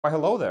Why,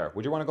 hello there.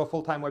 Would you want to go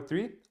full-time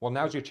Web3? Well,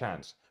 now's your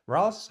chance.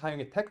 Moralis is hiring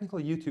a technical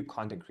YouTube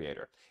content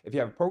creator. If you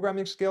have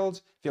programming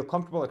skills, feel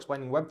comfortable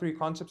explaining Web3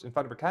 concepts in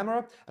front of a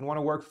camera, and want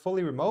to work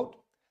fully remote,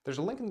 there's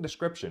a link in the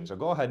description, so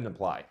go ahead and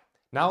apply.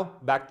 Now,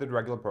 back to the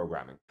regular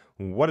programming.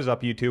 What is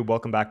up, YouTube?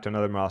 Welcome back to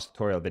another Moralis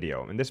tutorial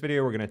video. In this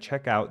video, we're going to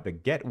check out the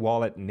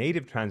getWallet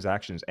native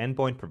transactions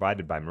endpoint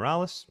provided by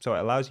Moralis. So it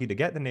allows you to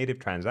get the native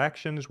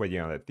transactions, whether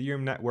you're on the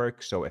Ethereum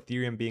network, so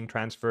Ethereum being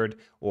transferred,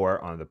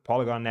 or on the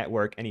Polygon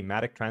network, any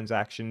Matic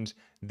transactions.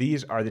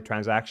 These are the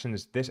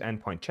transactions this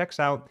endpoint checks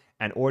out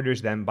and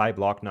orders them by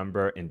block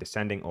number in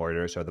descending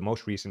order. So the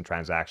most recent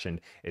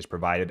transaction is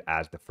provided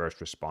as the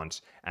first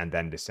response and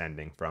then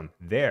descending from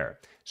there.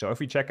 So if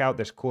we check out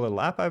this cool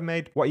little app I've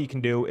made, what you can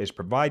do is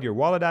provide your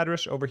wallet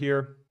address over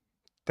here,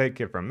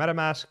 take it from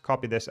MetaMask,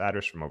 copy this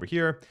address from over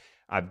here.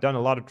 I've done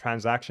a lot of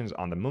transactions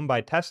on the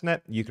Mumbai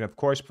testnet. You can, of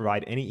course,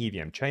 provide any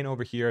EVM chain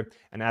over here.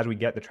 And as we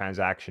get the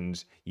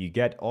transactions, you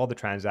get all the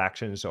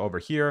transactions. So over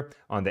here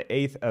on the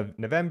 8th of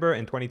November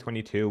in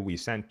 2022, we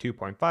sent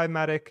 2.5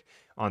 Matic.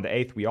 On the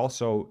 8th, we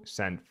also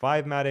sent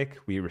 5 Matic.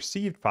 We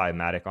received 5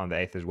 Matic on the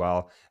 8th as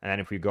well. And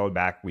then if we go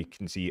back, we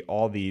can see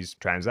all these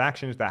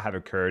transactions that have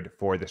occurred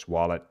for this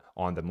wallet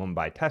on the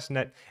Mumbai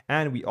testnet.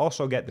 And we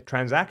also get the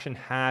transaction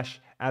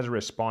hash as a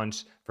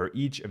response for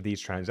each of these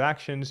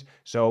transactions.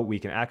 So we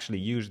can actually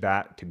use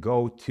that to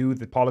go to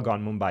the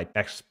Polygon Mumbai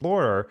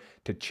Explorer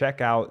to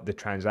check out the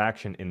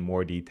transaction in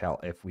more detail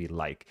if we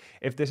like.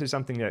 If this is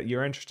something that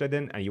you're interested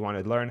in and you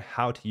want to learn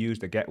how to use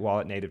the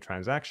getWallet native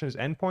transactions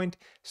endpoint,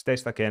 stay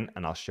stuck in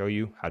and I'll show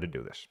you how to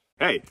do this.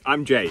 Hey,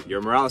 I'm Jay,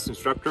 your Moralis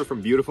instructor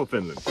from beautiful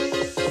Finland.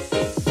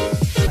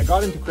 I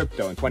got into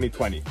crypto in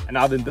 2020, and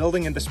I've been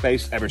building in the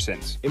space ever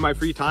since. In my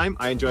free time,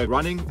 I enjoy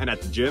running and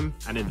at the gym,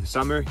 and in the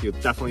summer, you'll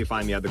definitely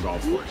find me at the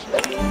golf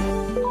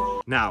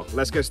course. Now,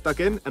 let's get stuck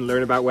in and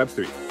learn about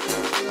Web3.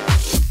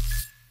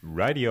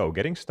 Rightio,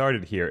 getting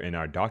started here in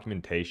our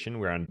documentation,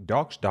 we're on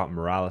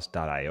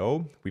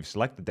docs.moralis.io. We've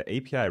selected the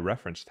API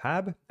reference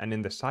tab, and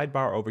in the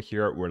sidebar over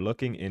here, we're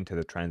looking into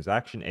the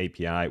transaction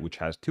API, which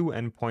has two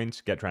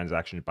endpoints, get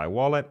transactions by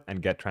wallet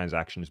and get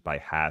transactions by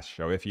hash.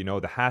 So if you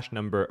know the hash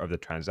number of the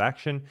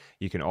transaction,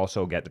 you can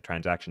also get the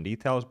transaction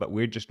details, but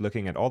we're just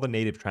looking at all the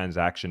native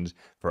transactions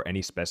for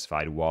any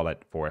specified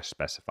wallet for a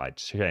specified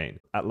chain.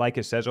 Like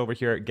it says over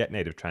here, get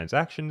native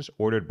transactions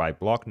ordered by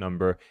block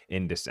number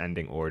in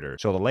descending order.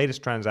 So the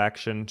latest transaction,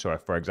 so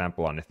if, for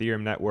example, on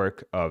Ethereum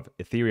network of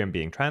Ethereum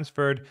being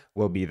transferred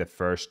will be the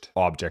first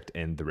object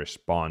in the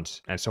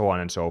response, and so on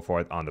and so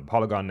forth. On the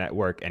Polygon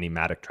network, any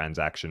Matic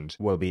transactions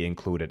will be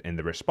included in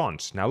the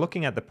response. Now,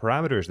 looking at the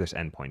parameters this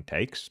endpoint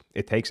takes,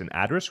 it takes an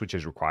address, which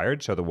is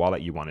required, so the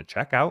wallet you want to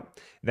check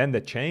out. Then the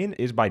chain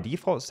is by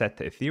default set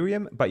to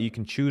Ethereum, but you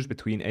can choose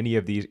between any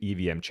of these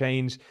EVM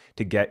chains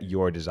to get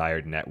your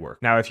desired network.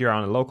 Now, if you're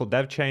on a local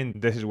dev chain,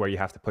 this is where you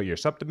have to put your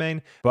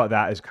subdomain, but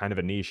that is kind of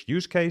a niche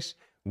use case.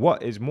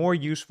 What is more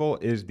useful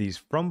is these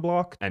from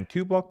block and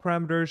to block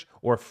parameters,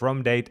 or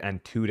from date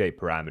and to date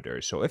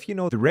parameters. So if you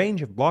know the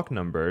range of block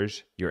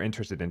numbers you're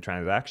interested in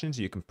transactions,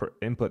 you can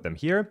input them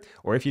here.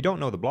 Or if you don't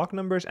know the block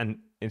numbers and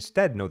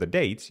instead know the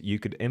dates, you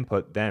could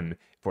input them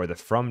for the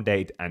from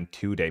date and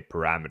to date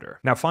parameter.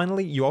 Now,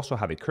 finally, you also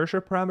have a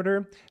cursor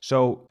parameter.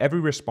 So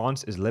every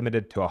response is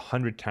limited to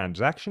 100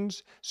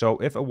 transactions. So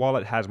if a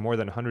wallet has more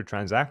than 100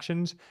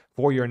 transactions,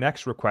 for your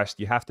next request,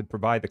 you have to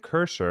provide the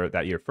cursor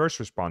that your first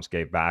response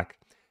gave back,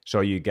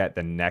 so you get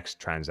the next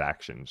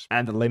transactions.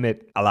 And the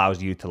limit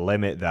allows you to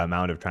limit the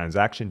amount of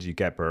transactions you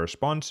get per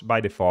response. By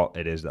default,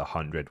 it is the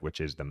 100, which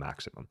is the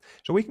maximum.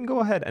 So we can go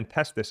ahead and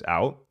test this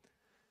out.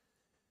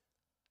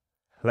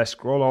 Let's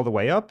scroll all the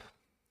way up.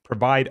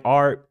 Provide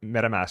our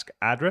MetaMask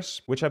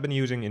address, which I've been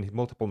using in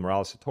multiple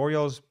Moralis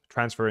tutorials,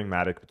 transferring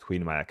Matic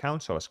between my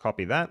accounts. So let's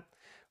copy that.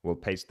 We'll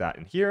paste that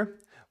in here.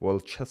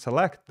 We'll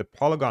select the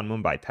Polygon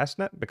Mumbai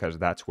testnet because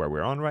that's where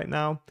we're on right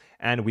now.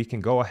 And we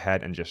can go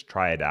ahead and just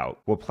try it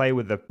out. We'll play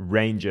with the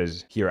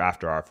ranges here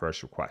after our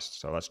first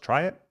request. So let's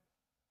try it.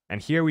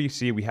 And here we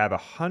see we have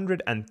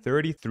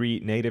 133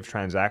 native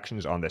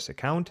transactions on this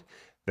account.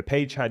 The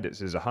page height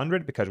is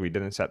 100 because we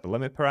didn't set the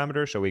limit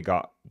parameter. So we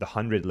got the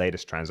 100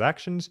 latest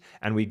transactions,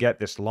 and we get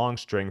this long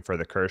string for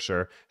the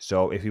cursor.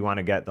 So if we want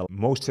to get the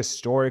most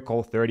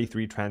historical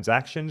 33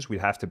 transactions, we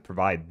have to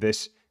provide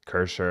this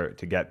cursor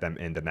to get them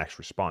in the next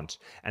response.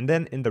 And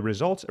then in the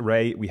results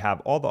array, we have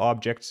all the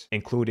objects,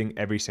 including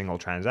every single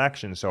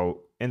transaction.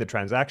 So in the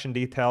transaction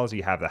details,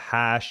 you have the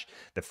hash,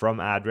 the from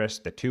address,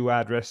 the to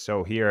address.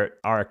 So here,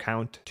 our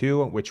account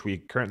 2, which we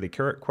currently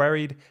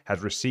queried,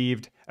 has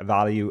received a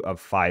value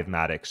of 5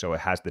 Matic. So it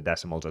has the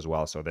decimals as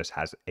well. So this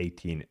has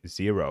 18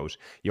 zeros.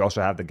 You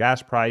also have the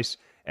gas price,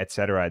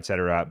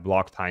 etc.,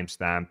 block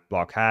timestamp,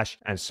 block hash,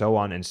 and so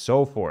on and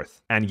so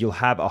forth. And you'll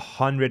have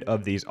 100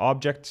 of these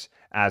objects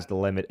as the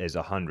limit is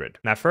 100.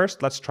 Now,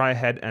 first, let's try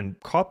ahead and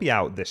copy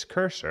out this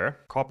cursor.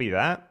 Copy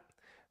that.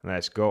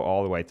 Let's go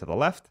all the way to the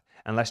left.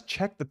 And let's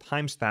check the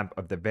timestamp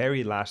of the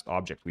very last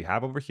object we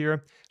have over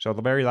here. So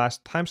the very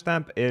last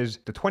timestamp is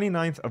the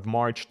 29th of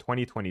March,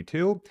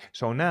 2022.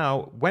 So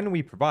now when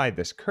we provide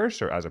this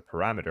cursor as a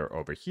parameter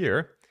over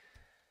here,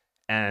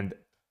 and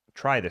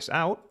try this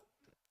out,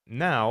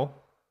 now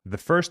the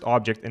first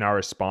object in our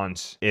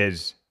response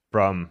is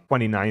from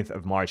 29th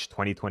of March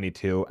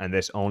 2022, and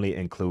this only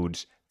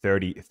includes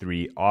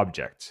 33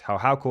 objects.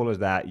 How cool is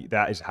that?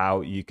 That is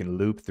how you can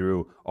loop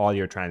through all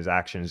your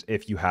transactions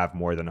if you have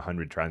more than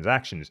 100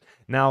 transactions.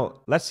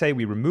 Now, let's say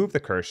we remove the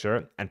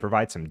cursor and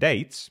provide some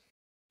dates.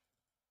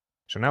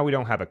 So now we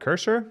don't have a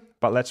cursor,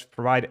 but let's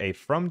provide a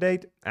from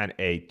date and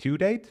a to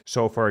date.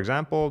 So for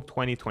example,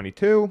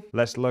 2022,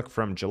 let's look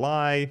from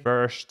July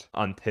 1st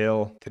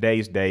until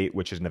today's date,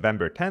 which is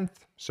November 10th.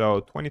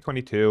 So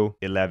 2022,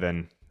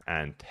 11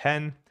 and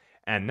 10.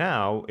 And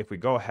now if we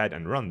go ahead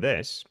and run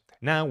this,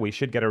 now we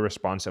should get a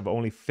response of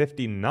only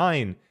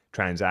 59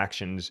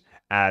 transactions,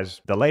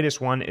 as the latest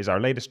one is our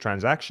latest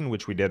transaction,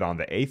 which we did on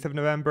the 8th of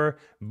November.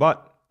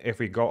 But if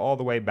we go all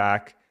the way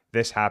back,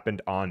 this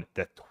happened on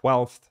the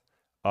 12th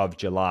of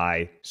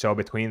July. So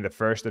between the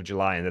 1st of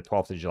July and the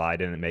 12th of July, I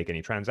didn't make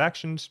any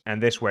transactions.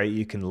 And this way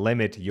you can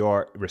limit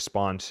your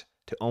response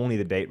to only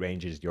the date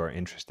ranges you're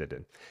interested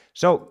in.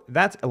 So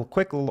that's a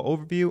quick little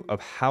overview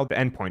of how the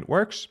endpoint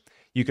works.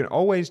 You can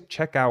always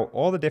check out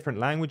all the different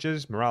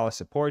languages Moralis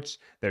supports.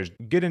 There's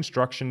good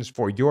instructions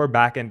for your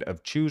backend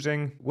of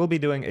choosing. We'll be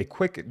doing a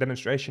quick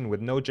demonstration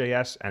with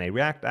Node.js and a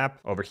React app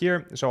over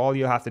here. So all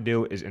you have to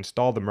do is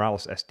install the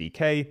Moralis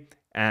SDK,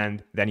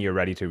 and then you're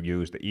ready to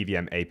use the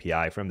EVM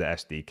API from the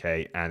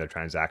SDK and the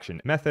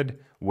transaction method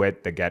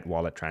with the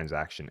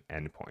getWalletTransaction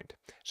endpoint.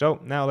 So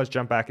now let's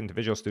jump back into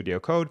Visual Studio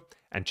Code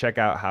and check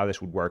out how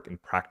this would work in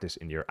practice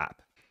in your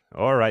app.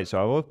 All right, so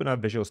I've opened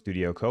up Visual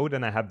Studio Code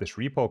and I have this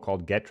repo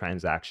called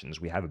getTransactions.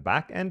 We have a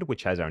backend,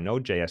 which has our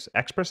Node.js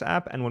Express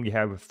app, and when we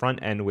have a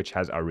front end, which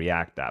has our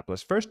React app.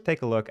 Let's first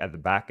take a look at the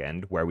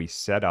backend where we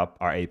set up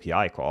our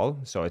API call.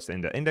 So it's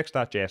in the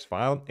index.js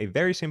file, a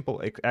very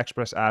simple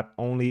Express app,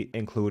 only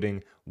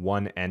including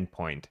one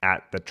endpoint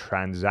at the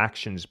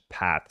transactions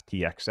path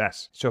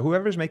TXS. So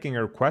whoever's making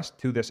a request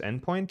to this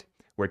endpoint,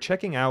 we're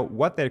checking out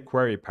what their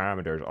query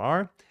parameters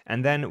are,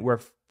 and then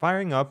we're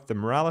firing up the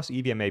Moralis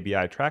EVM API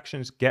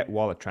Attractions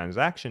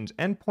getWalletTransactions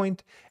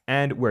endpoint,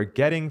 and we're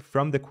getting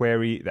from the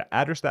query the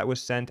address that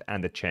was sent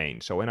and the chain.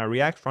 So in our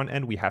React front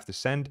end, we have to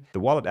send the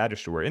wallet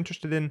address we're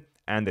interested in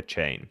and the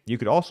chain. You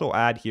could also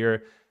add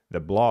here the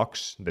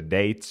blocks, the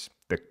dates,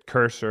 the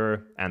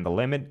cursor, and the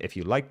limit if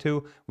you'd like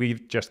to.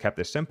 We've just kept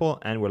this simple,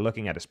 and we're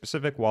looking at a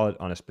specific wallet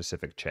on a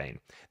specific chain.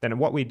 Then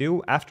what we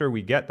do after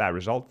we get that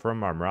result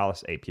from our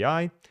Moralis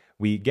API,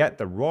 we get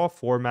the raw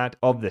format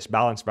of this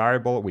balance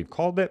variable, we've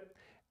called it,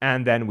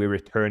 and then we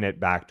return it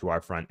back to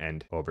our front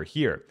end over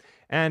here.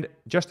 And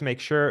just to make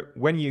sure,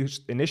 when you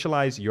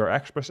initialize your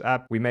Express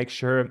app, we make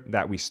sure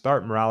that we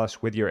start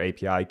Moralis with your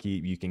API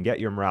key. You can get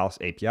your Moralis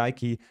API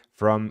key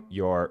from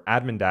your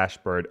admin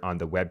dashboard on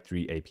the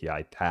Web3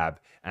 API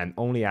tab. And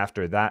only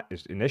after that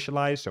is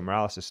initialized, so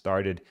Moralis is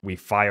started, we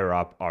fire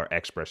up our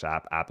Express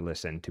app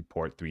listen to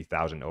port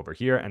 3000 over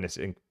here. And it's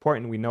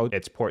important we know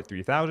it's port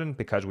 3000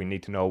 because we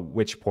need to know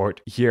which port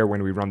here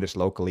when we run this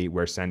locally,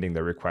 we're sending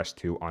the request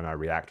to on our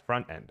React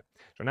front end.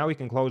 So now we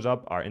can close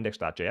up our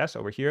index.js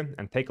over here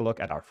and take a look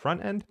at our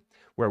front end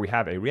where we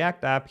have a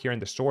React app. Here in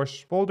the source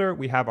folder,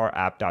 we have our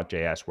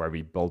app.js where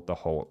we built the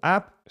whole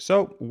app.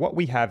 So what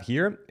we have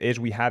here is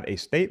we have a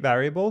state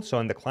variable. So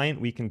in the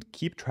client, we can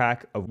keep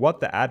track of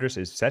what the address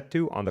is set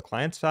to on the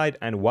client side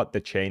and what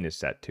the chain is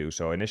set to.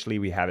 So initially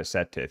we have it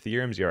set to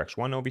Ethereum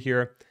 0x1 over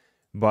here.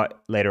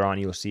 But later on,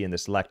 you'll see in the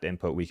select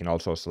input, we can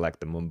also select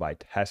the Mumbai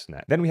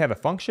testnet. Then we have a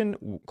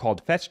function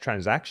called fetch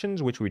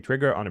transactions, which we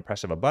trigger on a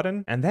press of a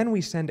button. And then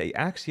we send a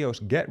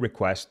Axios GET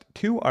request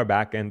to our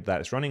backend that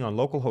is running on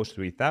localhost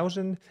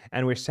 3000.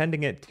 And we're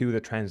sending it to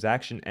the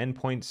transaction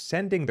endpoint,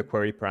 sending the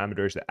query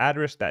parameters, the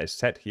address that is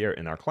set here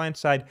in our client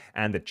side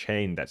and the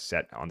chain that's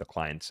set on the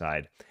client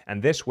side.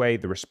 And this way,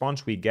 the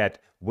response we get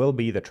will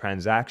be the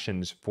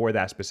transactions for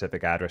that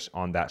specific address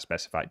on that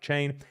specified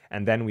chain.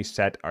 And then we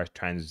set our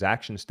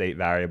transaction state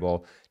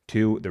variable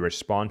to the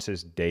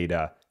responses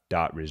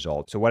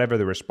data.result. So whatever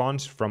the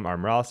response from our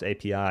Moralis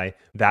API,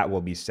 that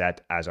will be set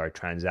as our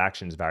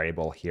transactions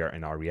variable here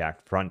in our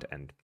React front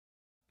end.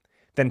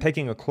 Then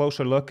taking a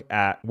closer look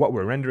at what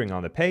we're rendering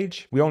on the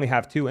page, we only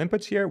have two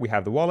inputs here. We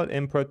have the wallet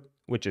input,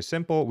 which is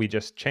simple. We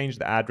just change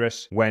the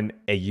address when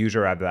a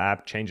user of the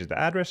app changes the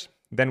address.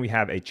 Then we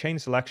have a chain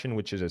selection,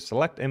 which is a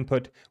select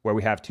input where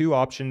we have two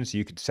options.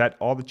 You could set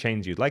all the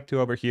chains you'd like to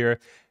over here,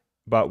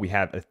 but we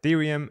have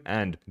Ethereum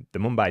and the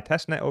Mumbai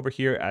testnet over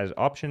here as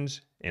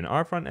options in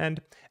our front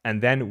end.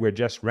 And then we're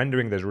just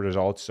rendering the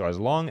results. So as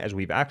long as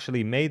we've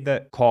actually made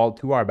the call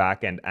to our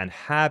backend and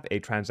have a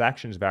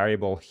transactions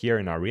variable here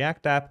in our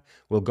React app,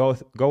 we'll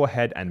go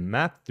ahead and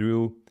map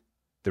through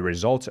the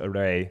results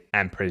array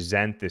and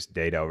present this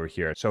data over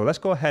here. So let's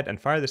go ahead and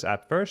fire this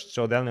app first,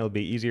 so then it'll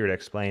be easier to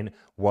explain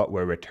what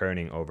we're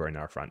returning over in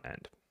our front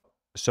end.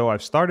 So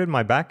I've started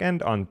my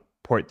backend on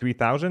port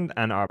 3000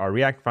 and our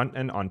React front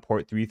end on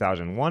port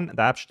 3001.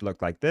 The app should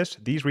look like this.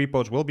 These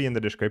repos will be in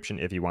the description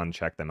if you want to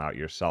check them out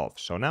yourself.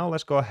 So now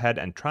let's go ahead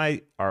and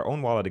try our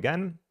own wallet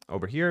again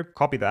over here.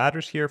 Copy the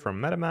address here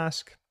from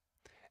MetaMask.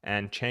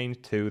 and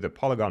change to the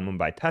Polygon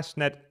Mumbai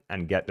testnet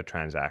and get the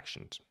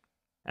transactions.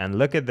 And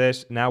look at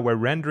this, now we're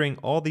rendering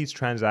all these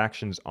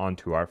transactions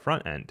onto our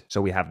front end.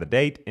 So we have the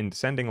date in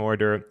descending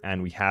order,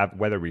 and we have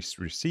whether we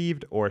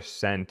received or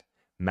sent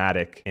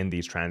matic in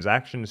these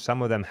transactions.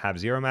 Some of them have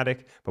zero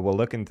matic, but we'll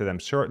look into them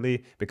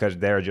shortly because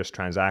they're just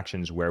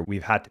transactions where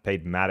we've had to pay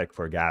matic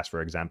for gas,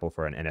 for example,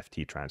 for an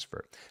NFT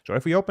transfer. So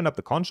if we open up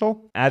the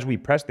console, as we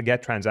press the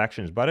get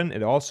transactions button,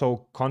 it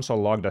also console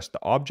logged us the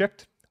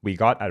object we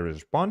got a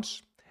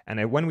response.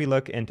 And when we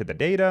look into the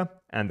data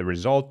and the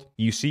result,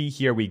 you see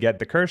here we get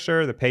the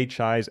cursor, the page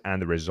size,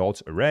 and the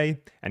results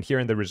array. And here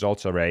in the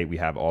results array, we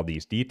have all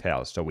these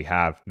details. So we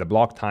have the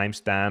block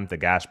timestamp, the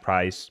gas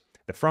price,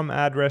 the from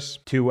address,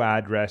 to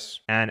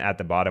address, and at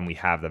the bottom we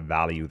have the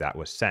value that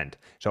was sent.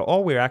 So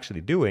all we're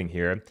actually doing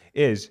here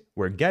is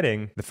we're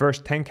getting the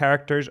first 10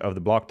 characters of the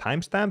block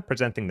timestamp,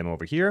 presenting them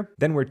over here.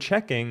 Then we're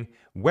checking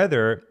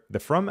whether the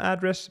from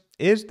address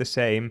is the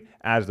same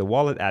as the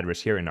wallet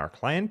address here in our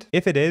client.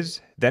 If it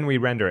is, then we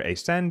render a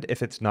send.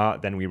 If it's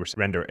not, then we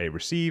render a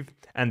receive.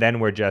 And then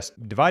we're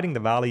just dividing the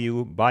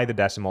value by the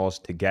decimals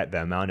to get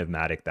the amount of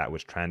matic that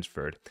was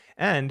transferred.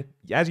 And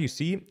as you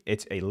see,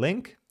 it's a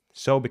link.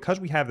 So because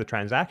we have the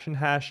transaction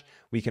hash,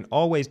 we can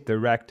always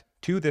direct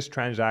to this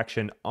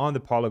transaction on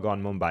the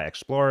Polygon Mumbai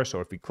Explorer. So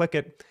if we click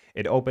it,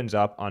 it opens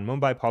up on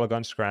Mumbai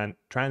Polygon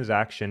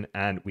transaction,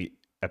 and we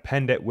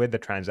append it with the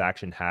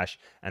transaction hash.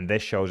 And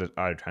this shows us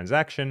our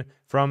transaction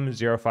from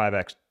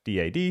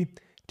 05xDAD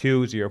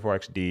to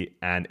 04xD,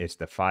 and it's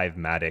the 5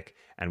 matic.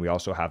 And we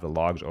also have the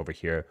logs over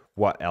here,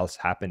 what else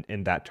happened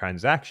in that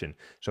transaction.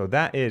 So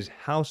that is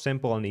how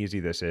simple and easy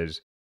this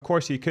is. Of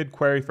course, you could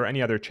query for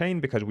any other chain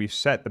because we've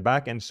set the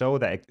backend so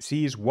that it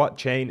sees what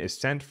chain is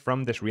sent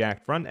from this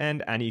React front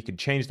end, and you could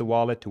change the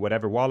wallet to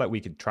whatever wallet. We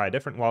could try a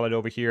different wallet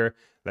over here.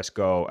 Let's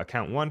go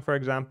account 1, for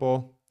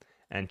example,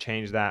 and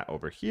change that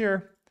over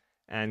here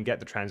and get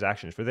the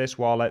transactions for this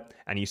wallet.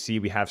 And you see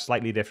we have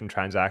slightly different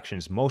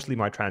transactions. Mostly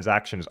my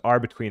transactions are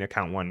between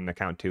account 1 and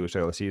account 2. So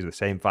you'll see the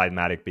same 5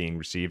 matic being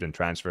received and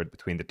transferred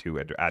between the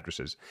two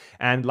addresses.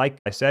 And like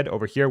I said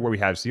over here where we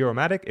have 0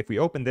 matic, if we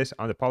open this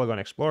on the Polygon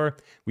Explorer,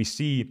 we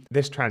see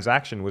this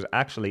transaction was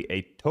actually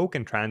a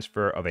token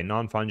transfer of a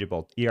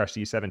non-fungible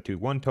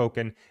ERC721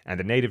 token. And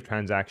the native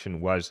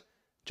transaction was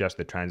just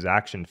the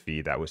transaction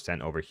fee that was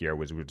sent over here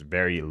was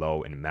very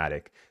low in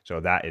matic.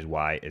 So that is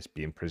why it's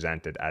being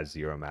presented as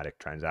 0 matic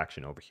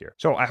transaction over here.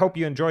 So I hope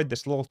you enjoyed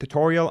this little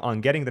tutorial on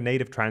getting the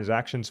native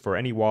transactions for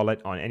any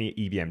wallet on any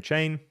EVM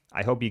chain.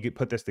 I hope you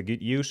put this to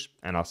good use,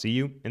 and I'll see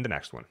you in the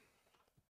next one.